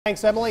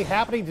Thanks, Emily.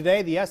 Happening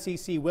today, the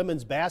SEC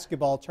women's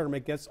basketball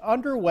tournament gets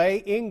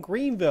underway in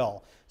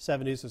Greenville.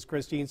 7 News'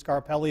 Christine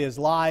Scarpelli is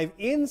live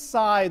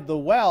inside the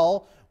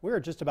well. We're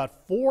just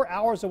about 4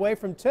 hours away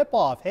from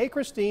tip-off. Hey,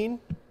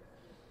 Christine.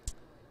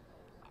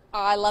 Oh,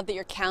 I love that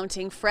you're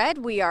counting, Fred.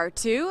 We are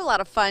too. A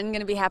lot of fun going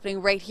to be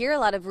happening right here. A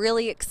lot of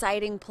really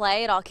exciting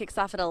play. It all kicks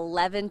off at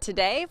 11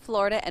 today.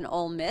 Florida and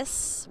Ole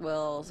Miss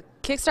will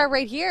kickstart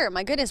right here.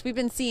 My goodness, we've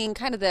been seeing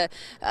kind of the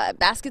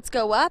baskets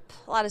go up,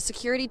 a lot of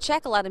security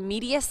check, a lot of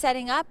media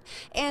setting up,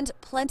 and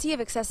plenty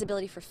of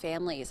accessibility for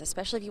families,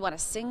 especially if you want a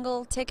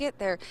single ticket.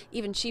 They're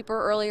even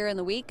cheaper earlier in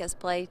the week as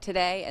play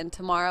today and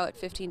tomorrow at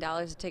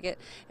 $15 a ticket.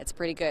 It's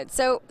pretty good.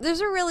 So there's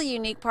a really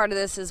unique part of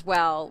this as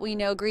well. We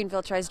know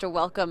Greenville tries to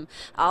welcome,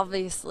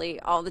 obviously,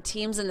 all the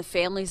teams and the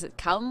families that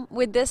come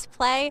with this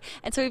play.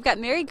 And so we've got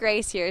Mary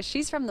Grace here.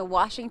 She's from the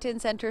Washington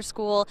Center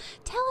School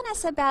telling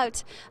us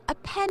about a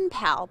pen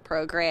pal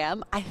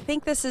program. I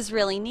think this is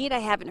really neat. I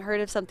haven't heard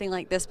of something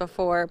like this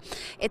before.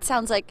 It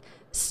sounds like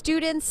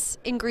students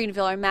in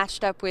Greenville are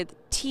matched up with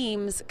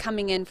teams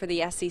coming in for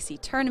the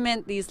SEC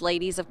tournament. These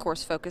ladies, of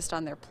course, focused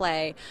on their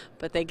play,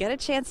 but they get a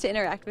chance to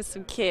interact with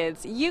some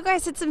kids. You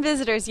guys had some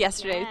visitors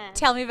yesterday. Yes.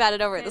 Tell me about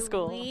it over at the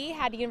school. We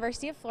had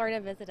University of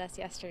Florida visit us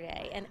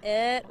yesterday, and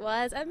it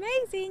was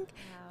amazing.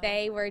 Wow.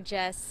 They were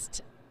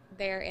just,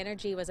 their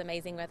energy was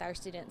amazing with our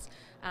students.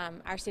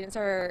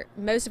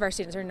 Most of our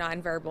students are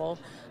nonverbal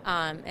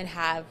and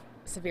have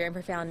severe and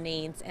profound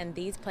needs, and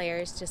these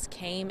players just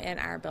came in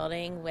our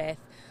building with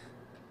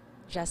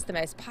just the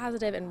most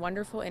positive and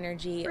wonderful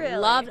energy. Really?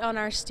 Loved on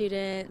our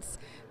students,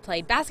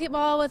 played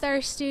basketball with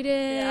our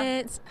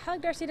students,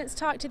 hugged our students,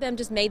 talked to them,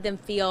 just made them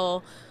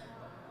feel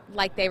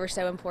like they were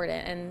so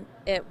important, and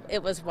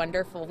it was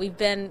wonderful. We've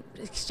been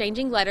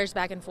exchanging letters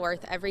back and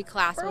forth. Every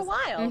class for a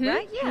while,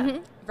 right? Yeah.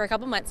 For a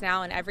couple months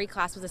now, and every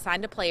class was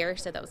assigned a player,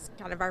 so that was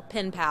kind of our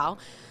pen pal.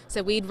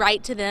 So we'd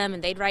write to them,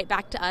 and they'd write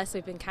back to us.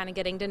 We've been kind of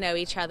getting to know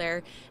each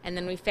other, and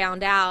then we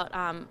found out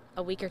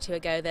a week or two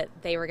ago that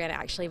they were going to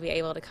actually be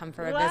able to come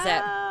for a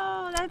visit.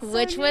 That's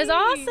which so was neat.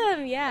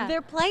 Awesome, yeah.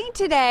 They're playing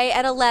today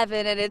at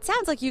 11, and it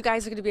sounds like you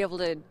guys are going to be able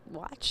to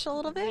watch a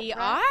little bit. We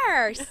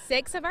are.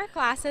 6 of our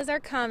classes are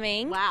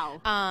coming. Wow.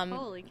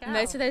 Holy cow.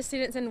 Most of those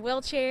students in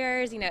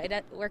wheelchairs,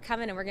 we're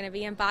coming, and we're going to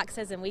be in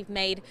boxes, and we've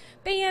made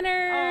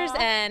banners. Aww.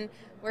 And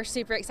we're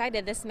super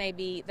excited. This may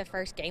be the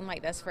first game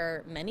like this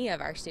for many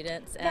of our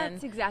students.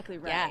 That's exactly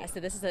right. Yeah,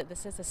 so this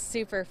is a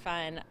super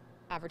fun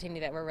opportunity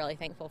that we're really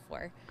thankful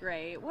for.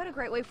 Great. What a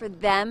great way for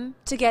them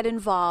to get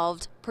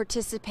involved,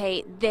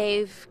 participate.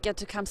 They get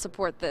to come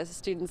support the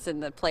students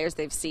and the players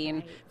they've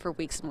seen for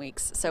weeks and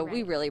weeks. So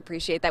we really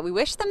appreciate that. We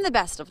wish them the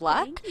best of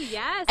luck. Thank you.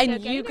 Yes.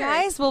 And you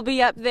guys will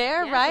be up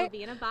there, yes, right? We'll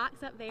be in a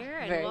box up there,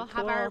 and Very we'll have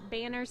cool. our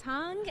banners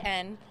hung,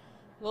 and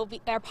we'll be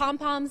our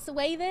pom-poms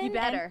waving. You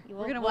better.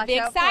 We're going to watch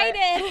out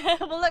excited.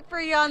 We'll look for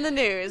you on the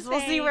news. Thanks.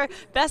 We'll see where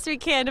best we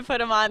can to put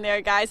them on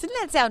there, guys. Didn't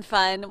that sound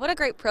fun? What a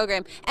great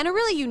program, and a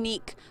really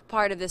unique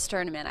part of this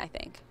tournament, I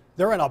think.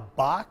 They're in a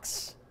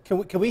box?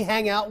 Can we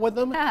hang out with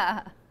them?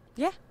 Yeah.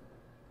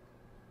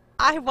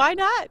 Why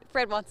not?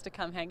 Fred wants to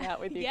come hang out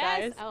with you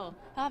guys. Oh,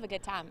 he'll have a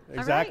good time.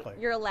 Exactly. All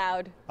right. You're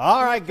allowed.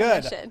 All right,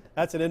 good. Permission.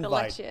 That's an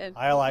invite. Election.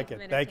 I like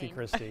it. Thank you,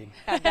 Christine.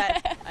 I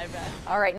bet. All right.